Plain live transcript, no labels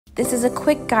This is a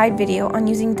quick guide video on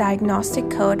using diagnostic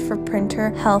code for printer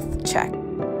health check.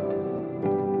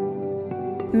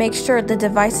 Make sure the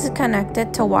device is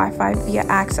connected to Wi-Fi via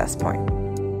access point.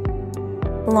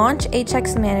 Launch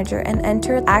HX Manager and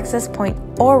enter access point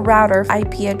or router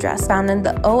IP address found in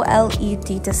the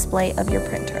OLED display of your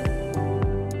printer.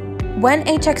 When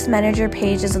HX Manager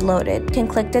page is loaded, you can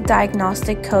click the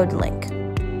diagnostic code link.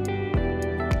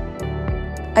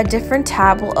 A different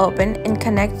tab will open and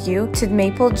connect you to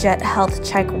Maplejet Health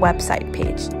Check website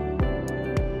page.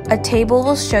 A table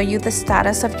will show you the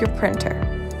status of your printer.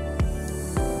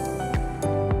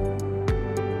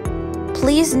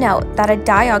 Please note that a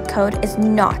diag code is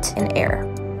not an error.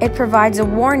 It provides a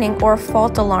warning or a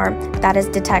fault alarm that is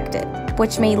detected,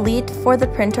 which may lead for the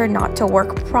printer not to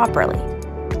work properly.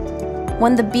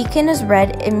 When the beacon is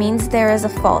red, it means there is a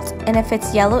fault, and if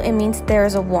it's yellow, it means there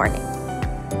is a warning.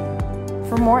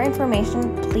 For more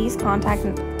information, please contact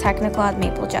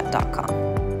technical@maplejet.com.